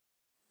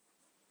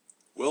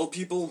Well,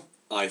 people,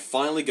 I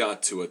finally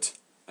got to it.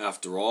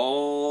 After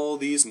all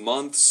these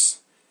months,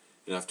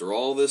 and after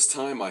all this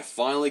time, I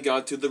finally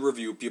got to the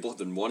review people have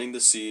been wanting to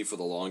see for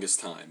the longest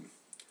time.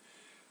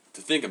 To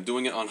think I'm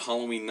doing it on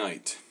Halloween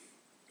night.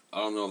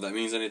 I don't know if that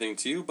means anything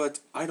to you, but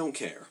I don't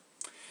care.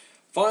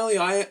 Finally,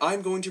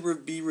 I'm going to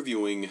be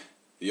reviewing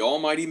the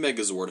almighty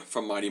Megazord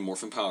from Mighty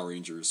Morphin Power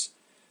Rangers.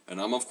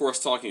 And I'm of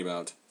course talking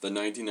about the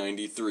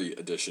 1993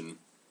 edition.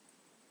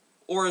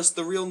 Or as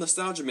the real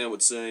nostalgia man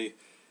would say,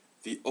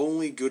 the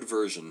only good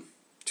version.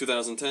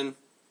 2010?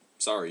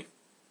 Sorry.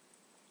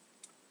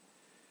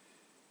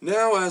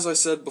 Now, as I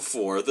said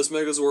before, this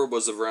Megazord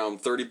was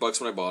around $30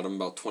 when I bought him,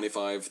 about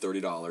 $25,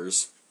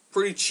 $30.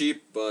 Pretty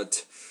cheap,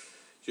 but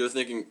you're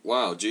thinking,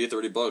 wow, gee,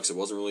 $30, it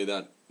wasn't really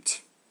that,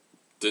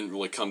 didn't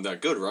really come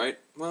that good, right?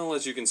 Well,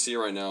 as you can see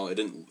right now,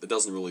 it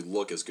doesn't really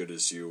look as good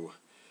as you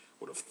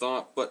would have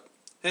thought, but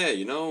hey,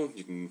 you know,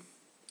 you can,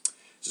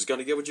 just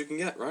gotta get what you can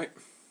get, right?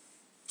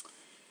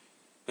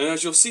 And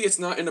as you'll see, it's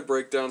not in a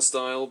breakdown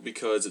style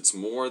because it's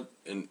more,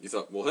 and you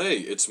thought, well, hey,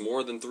 it's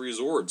more than 3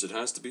 Zords. It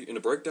has to be in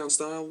a breakdown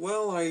style.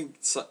 Well, I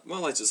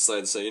just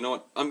decided to say, you know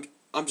what,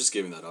 I'm just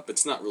giving that up.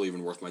 It's not really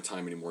even worth my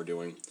time anymore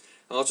doing.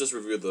 I'll just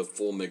review the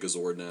full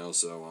Megazord now,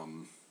 so,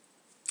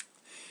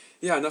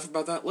 yeah, enough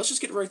about that. Let's just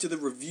get right to the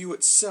review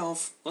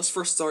itself. Let's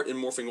first start in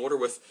morphing order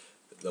with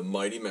the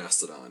Mighty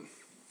Mastodon.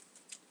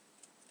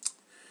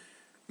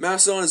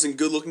 Mastodon is in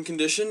good-looking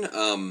condition.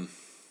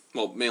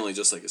 Well, mainly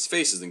just like his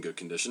face is in good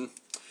condition.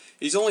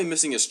 He's only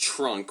missing his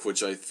trunk,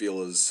 which I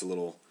feel is a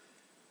little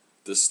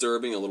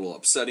disturbing, a little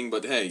upsetting,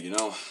 but hey, you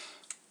know,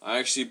 I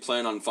actually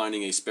plan on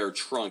finding a spare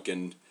trunk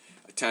and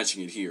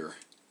attaching it here.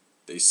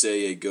 They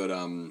say a good,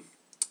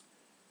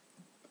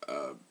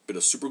 bit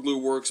of super glue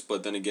works,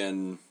 but then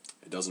again,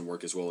 it doesn't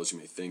work as well as you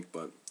may think,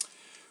 but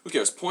who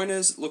cares? Point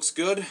is, it looks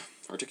good.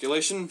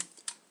 Articulation,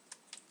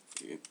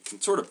 you can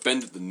sort of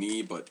bend at the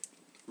knee, but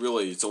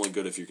really, it's only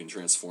good if you can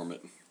transform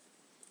it.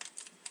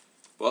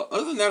 Well,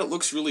 other than that, it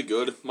looks really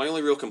good. My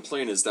only real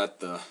complaint is that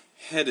the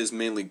head is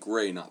mainly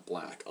gray, not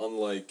black.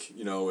 Unlike,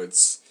 you know,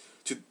 its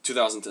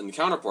 2010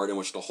 counterpart, in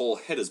which the whole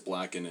head is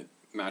black and it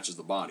matches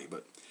the body.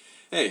 But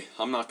hey,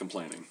 I'm not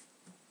complaining.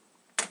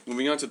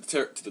 Moving on to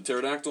the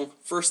pterodactyl.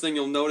 First thing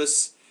you'll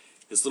notice,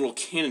 his little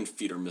cannon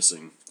feet are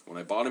missing. When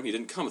I bought him, he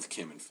didn't come with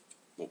cannon feet.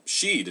 Well,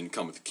 she didn't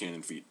come with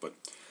cannon feet, but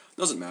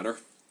doesn't matter.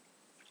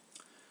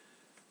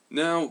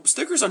 Now,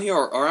 stickers on here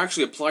are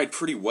actually applied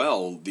pretty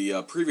well.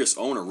 The previous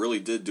owner really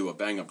did do a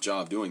bang-up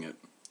job doing it.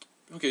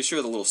 Okay, sure,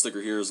 the little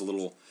sticker here is a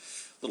little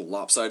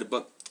lopsided,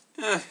 but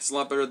it's a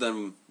lot better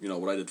than, you know,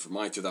 what I did for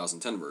my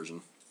 2010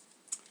 version.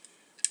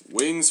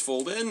 Wings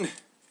fold in.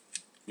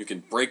 You can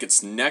break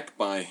its neck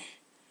by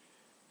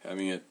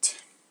having it...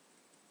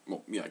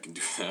 Well, yeah, I can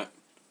do that.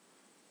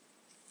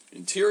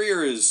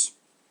 Interior is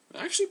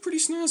actually pretty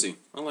snazzy.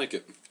 I like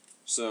it.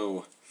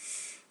 So,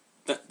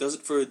 that does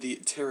it for the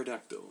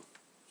pterodactyl.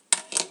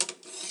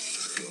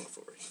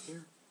 Over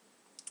here.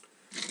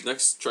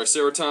 Next,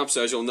 Triceratops.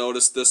 As you'll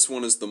notice, this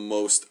one is the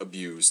most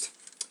abused.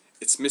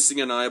 It's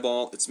missing an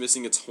eyeball, it's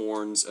missing its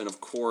horns, and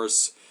of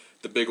course,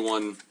 the big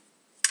one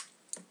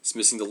is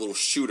missing the little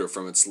shooter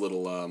from its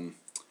little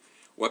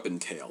weapon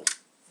tail.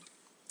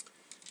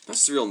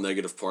 That's the real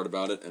negative part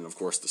about it, and of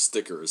course the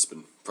sticker has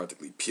been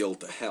practically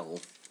peeled to hell.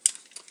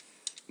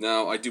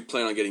 Now, I do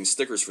plan on getting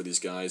stickers for these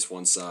guys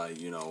once I,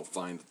 you know,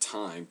 find the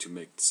time to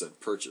make said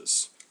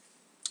purchase.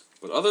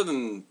 But other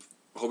than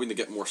hoping to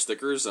get more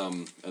stickers,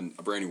 and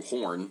a brand new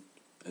horn,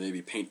 and maybe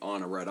paint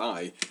on a red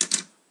eye,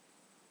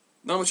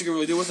 not much you can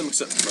really do with him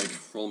except, like,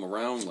 roll him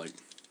around. Like,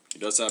 he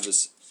does have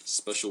his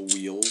special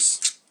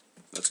wheels.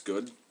 That's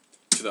good.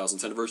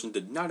 2010 version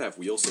did not have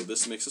wheels, so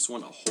this makes this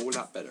one a whole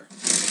lot better.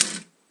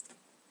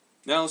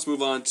 Now let's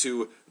move on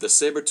to the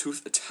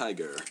saber-toothed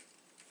tiger.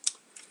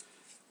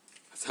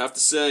 I have to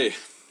say,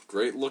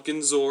 great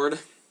looking Zord.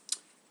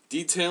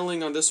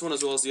 Detailing on this one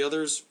as well as the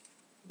others,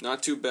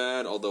 not too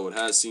bad, although it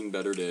has seen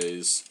better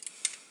days.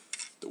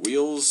 The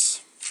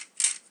wheels,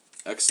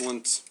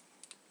 excellent.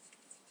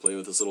 Play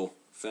with his little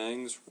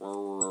fangs.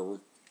 You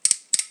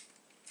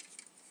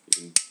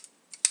can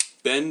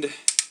bend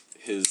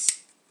his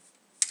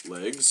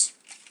legs.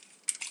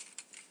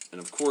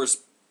 And of course,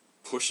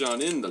 push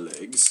on in the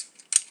legs.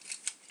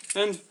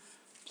 And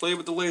play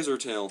with the laser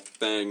tail.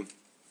 Bang.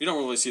 You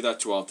don't really see that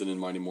too often in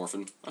Mighty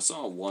Morphin. I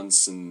saw it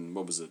once in,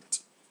 what was it?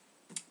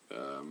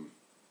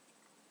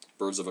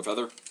 Birds of a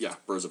Feather? Yeah,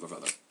 Birds of a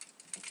Feather.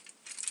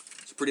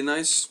 It's pretty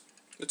nice.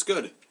 It's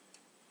good.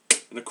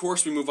 And of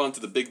course we move on to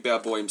the big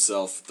bad boy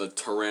himself, the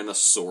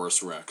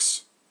Tyrannosaurus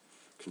Rex.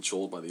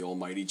 Controlled by the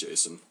almighty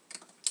Jason.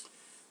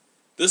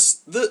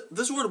 This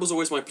word was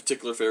always my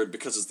particular favorite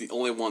because it's the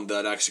only one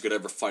that actually could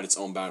ever fight its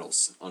own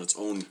battles. On its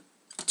own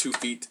 2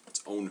 feet,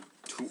 its own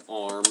 2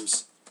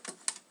 arms.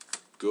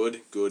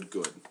 Good, good,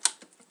 good.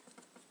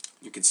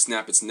 You can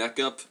snap its neck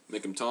up,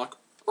 make him talk.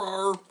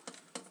 Roar,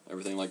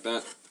 everything like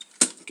that.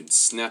 You can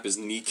snap his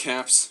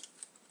kneecaps.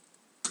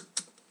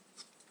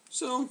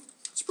 So,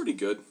 it's pretty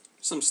good.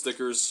 Some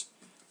stickers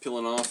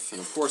peeling off,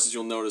 and of course, as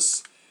you'll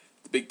notice,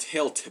 the big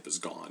tail tip is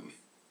gone.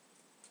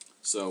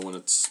 So when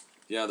it's,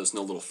 yeah, there's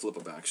no little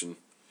flip-up action.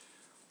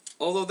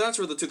 Although that's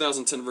where the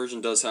 2010 version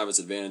does have its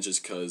advantages,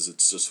 because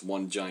it's just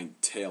one giant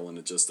tail and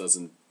it just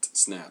doesn't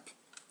snap.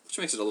 Which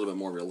makes it a little bit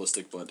more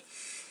realistic, but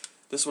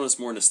this one is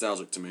more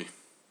nostalgic to me.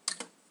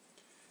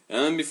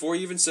 And before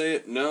you even say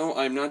it, no,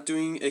 I'm not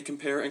doing a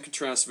compare and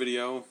contrast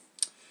video.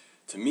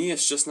 To me,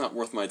 it's just not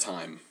worth my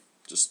time.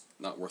 Just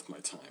not worth my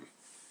time.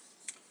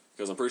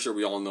 Because I'm pretty sure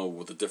we all know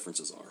what the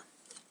differences are.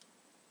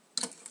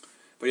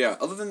 But yeah,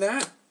 other than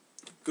that,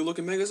 good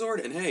looking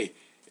Megazord, and hey,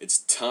 it's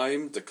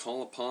time to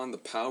call upon the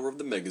power of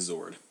the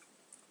Megazord.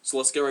 So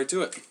let's get right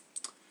to it.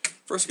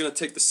 First, we're going to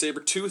take the saber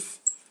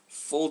tooth,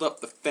 fold up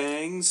the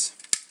fangs,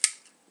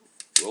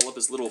 roll up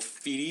his little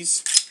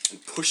feeties,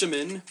 and push him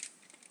in.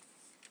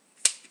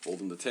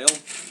 Fold in the tail.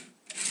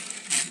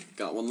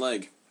 Got one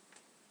leg.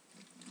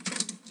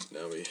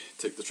 Now we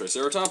take the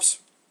Triceratops.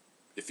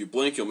 If you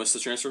blink, you'll miss the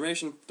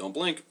transformation. Don't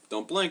blink,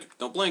 don't blink,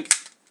 don't blink.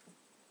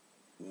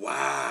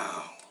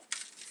 Wow.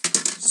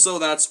 So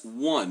that's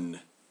one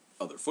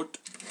other foot.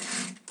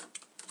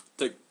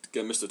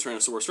 Get Mr.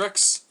 Tyrannosaurus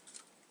Rex.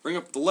 Bring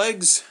up the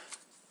legs.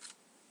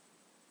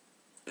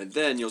 And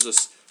then you'll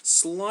just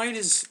slide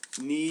his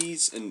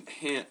knees and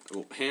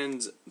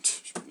hands,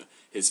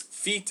 his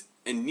feet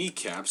and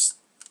kneecaps,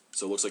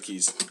 so it looks like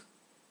he's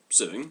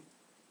sitting.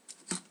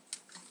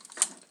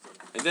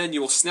 And then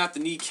you will snap the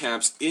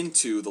kneecaps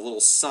into the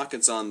little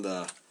sockets on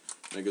the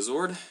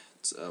Megazord.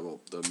 Well,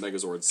 the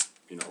Megazord's,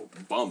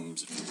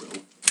 bums, if you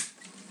will.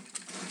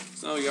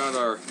 So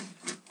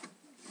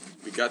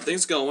we got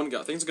things going,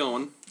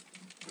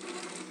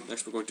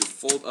 Next we're going to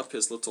fold up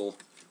his little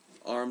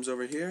arms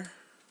over here.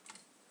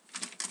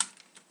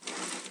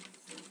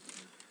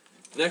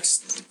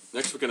 Next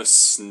we're going to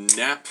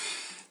snap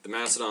the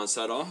Mastodon's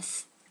head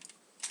off.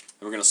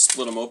 And we're going to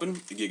split him open,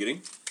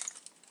 giggity.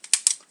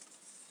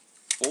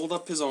 Fold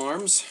up his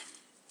arms.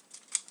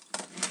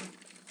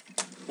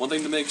 One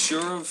thing to make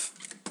sure of,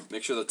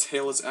 make sure the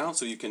tail is out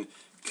so you can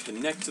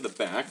connect to the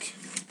back.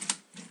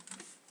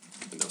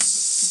 And they'll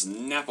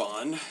snap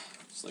on,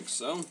 just like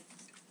so.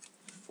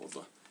 Fold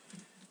the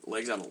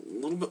legs out a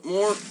little bit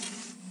more.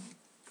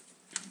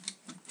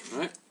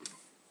 Alright.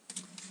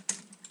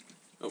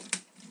 Oh,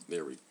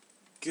 there we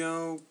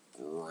go.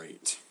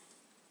 Great.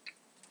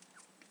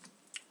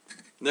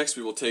 Next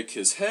we will take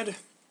his head,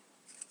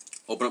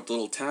 open up the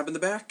little tab in the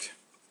back,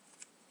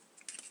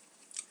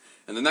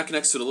 and then that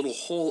connects to the little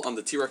hole on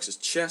the T-Rex's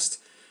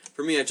chest.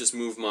 For me, I just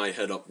move my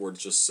head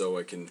upwards just so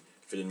I can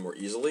fit in more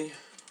easily.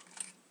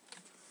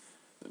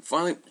 And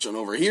finally, jump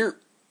over here,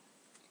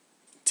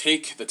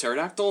 take the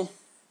pterodactyl.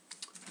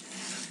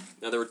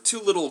 Now there are two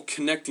little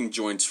connecting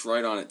joints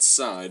right on its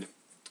side,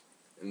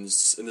 and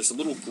there's some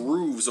little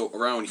grooves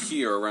around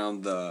here,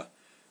 around the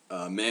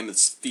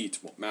mammoth's feet,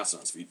 well,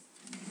 Mastodon's feet.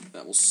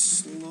 That will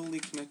slowly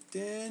connect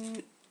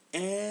in,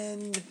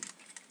 and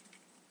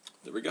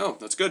there we go.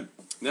 That's good.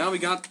 Now we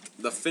got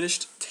the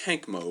finished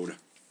tank mode.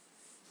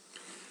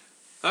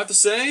 I have to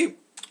say,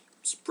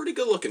 it's pretty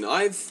good looking.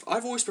 I've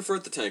always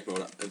preferred the tank mode.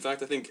 In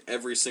fact, I think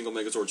every single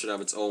Megazord should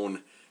have its own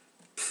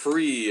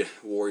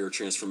pre-warrior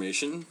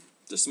transformation,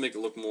 just to make it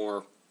look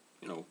more,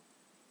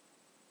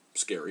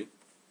 scary.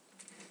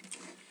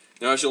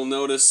 Now, as you'll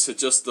notice, it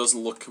just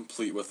doesn't look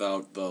complete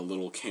without the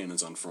little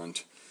cannons on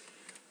front.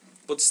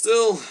 But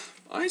still,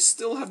 I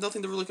still have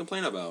nothing to really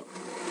complain about.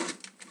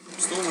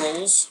 It still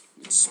rolls.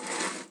 It's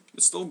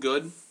still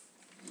good.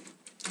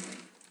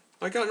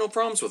 I got no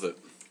problems with it.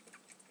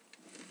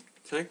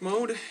 Tank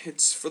mode,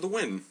 it's for the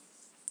win.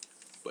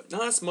 But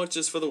not as much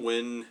as for the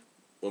win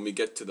when we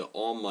get to the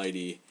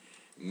almighty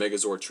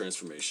Megazord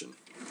transformation.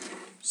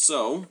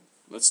 So,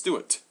 let's do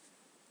it.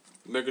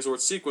 The Megazord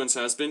sequence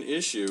has been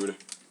issued.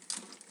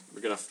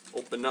 We're going to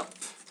open up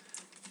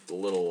the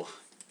little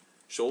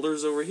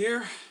shoulders over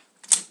here.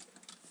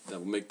 That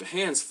will make the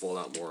hands fall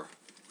out more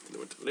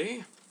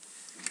fluidly.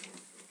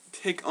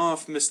 Take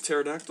off Miss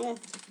Pterodactyl.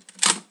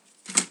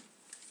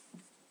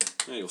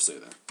 Yeah, you'll stay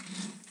there.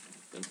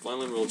 Then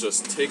finally we'll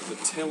just take the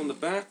tail in the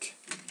back.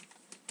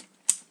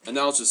 And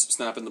now it's just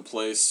snap into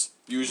place.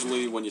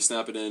 Usually when you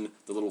snap it in,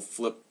 the little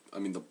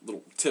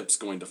tip's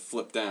going to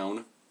flip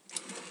down.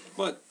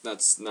 But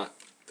that's not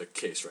the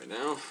case right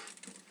now.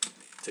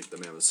 Take the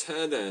mammoth's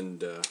head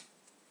and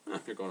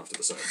you're going off to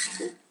the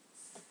side.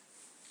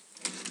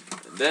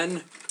 And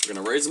then we're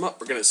going to raise them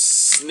up. We're going to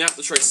snap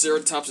the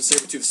Triceratops and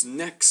Sabertooth's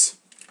necks.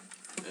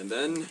 And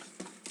then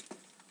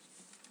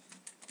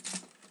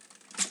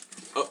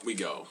up we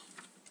go.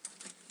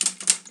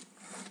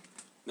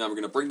 Now we're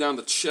going to bring down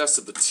the chest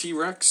of the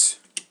T-Rex.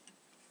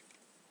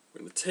 We're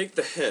going to take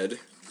the head.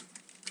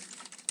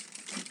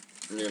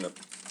 And we're going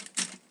to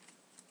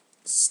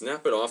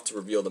snap it off to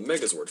reveal the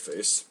Megazord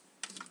face.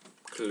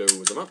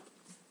 Close them up.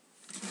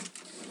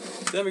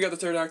 Then we got the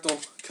pterodactyl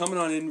coming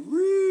on in.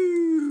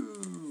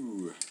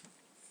 Woo!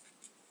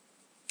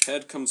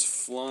 Head comes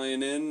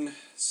flying in,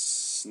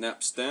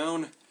 snaps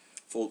down,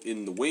 fold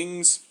in the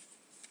wings.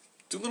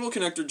 Two little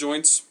connector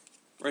joints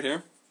right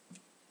here,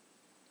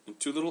 and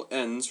two little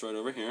ends right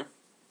over here.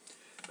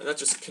 And that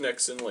just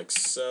connects in like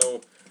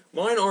so.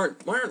 Mine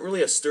aren't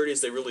really as sturdy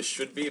as they really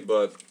should be,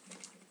 but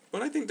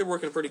I think they're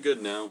working pretty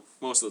good now.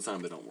 Most of the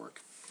time they don't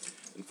work.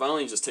 And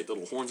finally, you just take the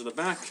little horns in the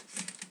back,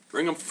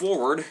 bring them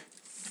forward.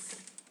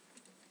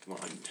 Come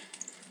on.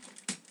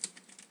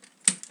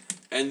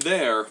 And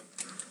there,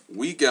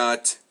 we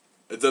got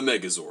the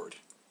Megazord.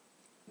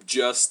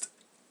 Just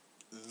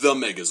the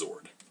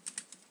Megazord.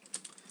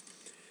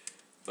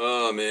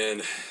 Oh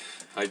man,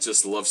 I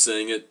just love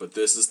saying it, but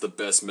this is the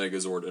best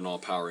Megazord in all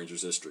Power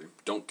Rangers history.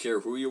 Don't care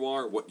who you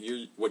are, what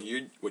year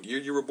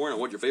you were born,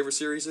 and what your favorite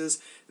series is.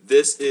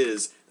 This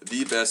is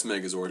the best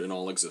Megazord in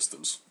all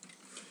existence.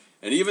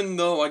 And even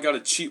though I got a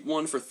cheap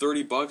one for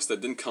 30 bucks that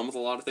didn't come with a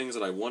lot of things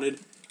that I wanted,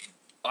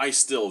 I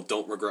still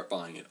don't regret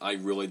buying it. I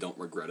really don't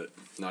regret it.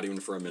 Not even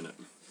for a minute.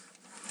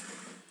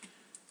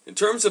 In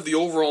terms of the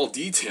overall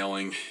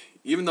detailing,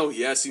 even though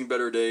he has seen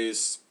better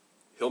days,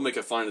 he'll make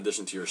a fine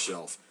addition to your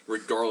shelf,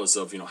 regardless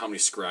of, how many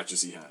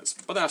scratches he has.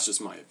 But that's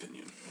just my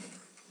opinion.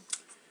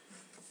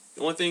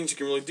 The only things you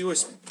can really do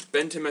is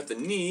bend him at the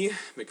knee,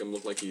 make him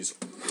look like he's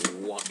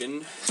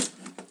walking.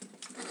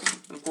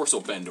 And of course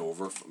he'll bend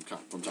over from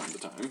time to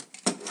time.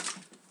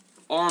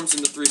 Arms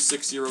in the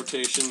 360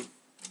 rotation.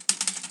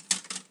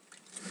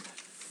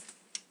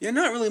 Yeah,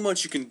 not really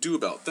much you can do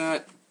about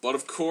that. But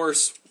of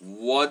course,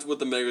 what would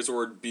the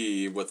Megazord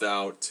be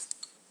without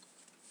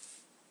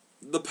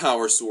the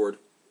Power Sword?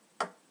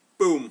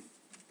 Boom.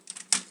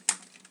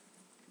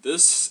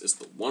 This is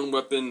the one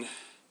weapon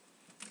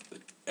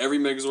that every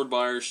Megazord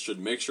buyer should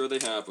make sure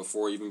they have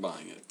before even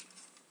buying it.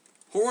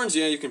 Horns,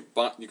 yeah, you can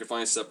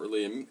find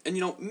separately, and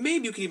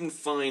maybe you can even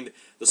find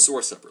the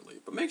sword separately.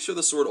 But make sure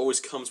the sword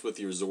always comes with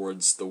your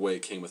Zords the way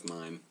it came with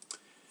mine.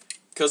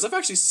 Because I've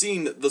actually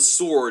seen the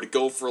sword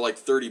go for like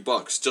 30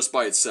 bucks just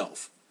by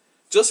itself.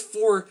 Just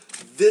for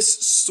this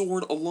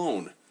sword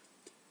alone.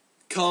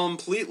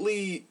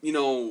 Completely,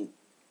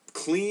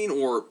 clean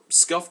or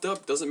scuffed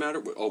up, doesn't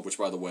matter. Oh, which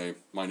by the way,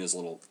 mine is a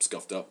little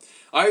scuffed up.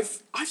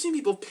 I've seen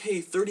people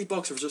pay 30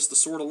 bucks for just the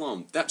sword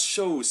alone. That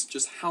shows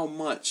just how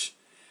much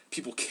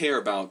people care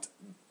about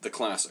the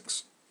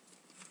classics.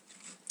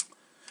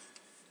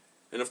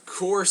 And of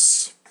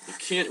course, you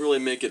can't really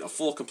make it a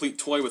full complete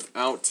toy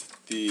without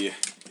the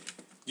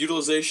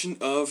utilization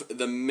of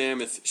the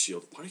Mammoth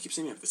Shield. Why do I keep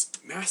saying Mammoth? It's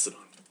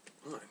Mastodon.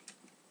 Come on.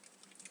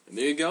 And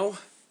there you go.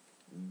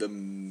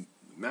 The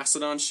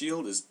Mastodon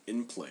Shield is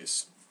in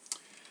place.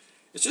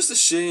 It's just a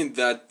shame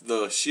that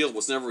the shield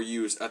was never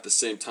used at the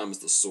same time as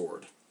the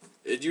sword.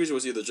 It usually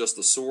was either just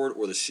the sword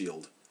or the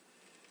shield.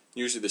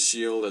 Usually the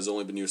shield has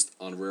only been used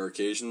on rare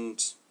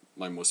occasions.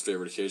 My most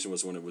favorite occasion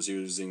was when it was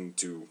used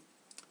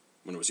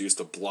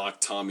to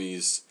block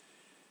Tommy's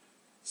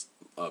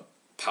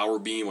power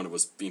beam when it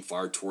was being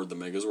fired toward the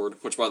Megazord,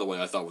 which by the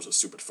way I thought was a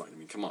stupid fight. I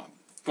mean, come on,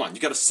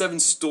 you got a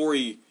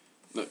 7-story,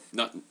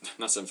 not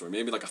 7-story,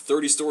 maybe like a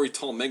 30-story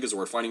tall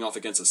Megazord fighting off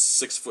against a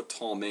 6-foot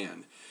tall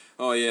man.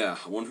 Oh yeah,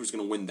 I wonder who's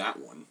gonna win that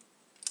one.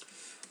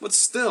 But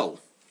still,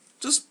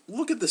 just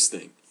look at this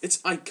thing.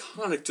 It's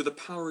iconic to the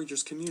Power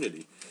Rangers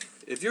community.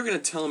 If you're gonna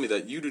tell me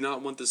that you do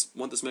not want this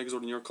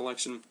Megazord in your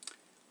collection,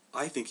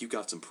 I think you've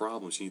got some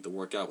problems you need to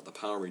work out with the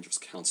Power Rangers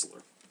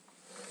counselor.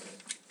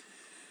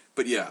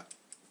 But yeah,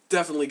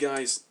 definitely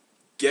guys,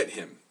 get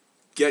him.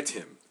 Get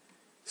him.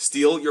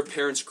 Steal your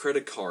parents'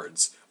 credit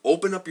cards.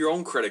 Open up your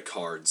own credit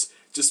cards.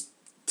 Just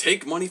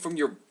take money from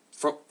your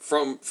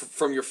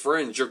your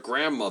friends, your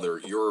grandmother,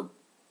 your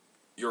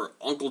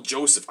Uncle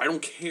Joseph. I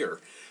don't care.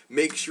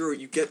 Make sure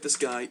you get this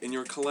guy in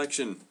your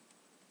collection.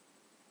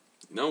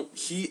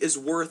 He is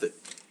worth it.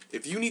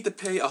 If you need to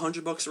pay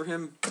 $100 for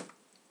him,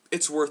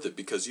 it's worth it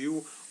because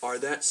you are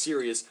that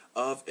serious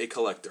of a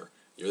collector.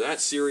 You're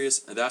that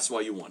serious, and that's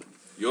why you want him.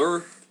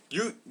 You're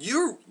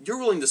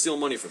willing to steal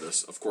money for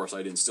this. Of course,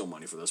 I didn't steal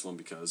money for this one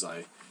because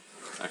I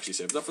actually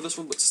saved up for this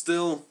one, but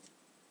still,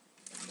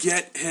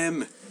 get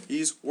him.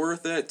 He's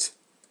worth it.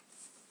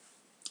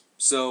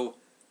 So,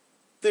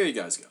 there you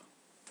guys go.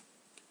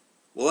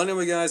 Well,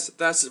 anyway, guys,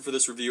 that's it for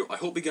this review. I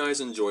hope you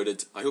guys enjoyed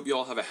it. I hope you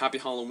all have a happy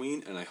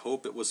Halloween, and I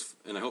hope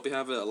you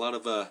have a lot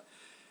of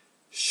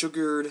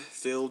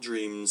sugared-filled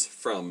dreams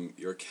from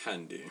your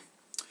candy.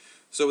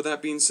 So, with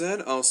that being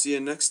said, I'll see you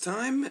next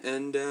time,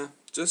 and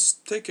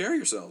just take care of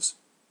yourselves.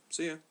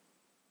 See ya.